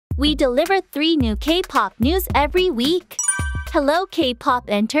We deliver 3 new K-pop news every week. Hello K-pop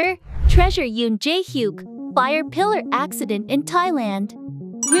enter. Treasure Yoon Jae-hyuk, fire pillar accident in Thailand.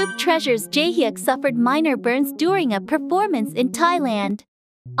 Group Treasure's Jae-hyuk suffered minor burns during a performance in Thailand.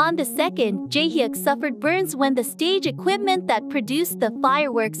 On the 2nd, Jae-hyuk suffered burns when the stage equipment that produced the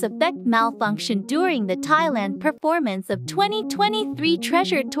fireworks effect malfunctioned during the Thailand performance of 2023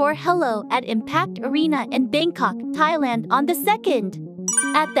 Treasure Tour Hello at Impact Arena in Bangkok, Thailand on the 2nd.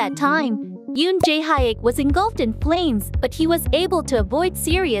 At that time, Yoon Jae-hyuk was engulfed in flames, but he was able to avoid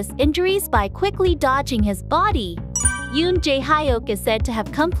serious injuries by quickly dodging his body. Yoon Jae-hyuk is said to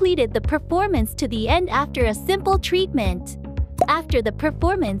have completed the performance to the end after a simple treatment. After the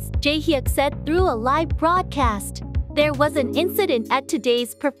performance, Jae-hyuk said through a live broadcast, "There was an incident at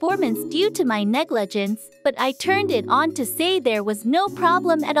today's performance due to my negligence, but I turned it on to say there was no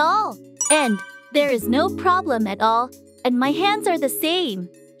problem at all. And there is no problem at all, and my hands are the same."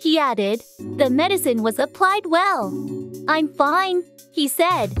 He added, "The medicine was applied well. I'm fine," he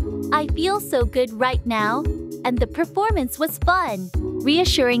said. "I feel so good right now, and the performance was fun,"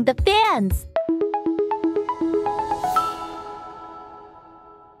 reassuring the fans.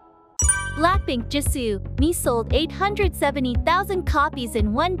 Blackpink JISOO, Me sold 870,000 copies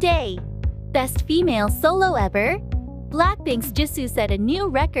in one day. Best female solo ever? Blackpink's JISOO set a new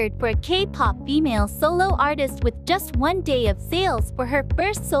record for a K-pop female solo artist with just one day of sales for her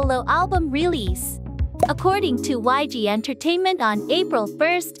first solo album release. According to YG Entertainment on April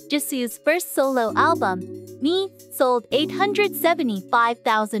 1st, JISOO's first solo album, Me, sold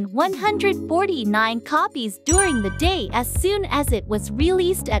 875,149 copies during the day as soon as it was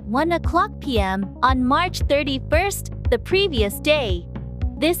released at 1:00 p.m. on March 31st, the previous day.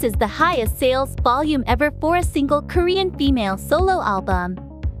 This is the highest sales volume ever for a single Korean female solo album.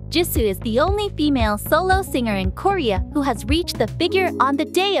 JISOO is the only female solo singer in Korea who has reached the figure on the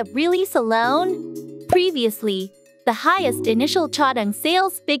day of release alone. Previously, the highest initial charting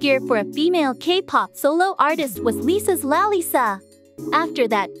sales figure for a female K-pop solo artist was Lisa's Lalisa. After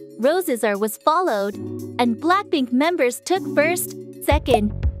that, Rose's R was followed, and Blackpink members took first,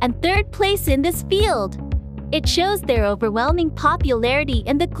 second, and third place in this field. It shows their overwhelming popularity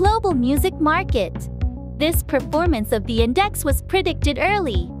in the global music market. This performance of the index was predicted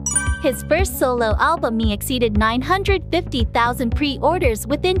early. His first solo album Me exceeded 950,000 pre-orders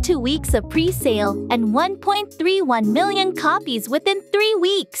within 2 weeks of pre-sale and 1.31 million copies within 3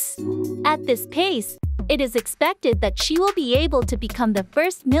 weeks. At this pace, it is expected that she will be able to become the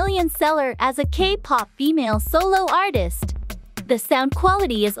first million seller as a K-pop female solo artist. The sound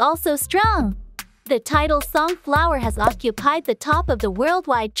quality is also strong. The title song Flower has occupied the top of the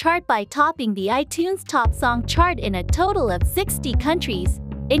worldwide chart by topping the iTunes Top Song chart in a total of 60 countries,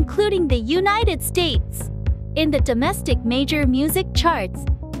 including the United States. In the domestic major music charts,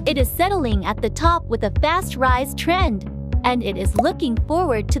 it is settling at the top with a fast rise trend, and it is looking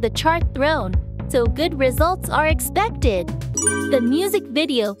forward to the chart throne, so good results are expected. The music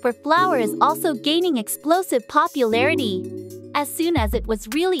video for Flower is also gaining explosive popularity. As soon as it was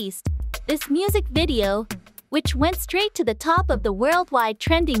released, this music video, which went straight to the top of the worldwide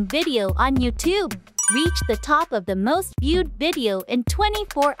trending video on YouTube, reached the top of the most viewed video in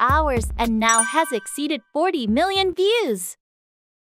 24 hours and now has exceeded 40 million views.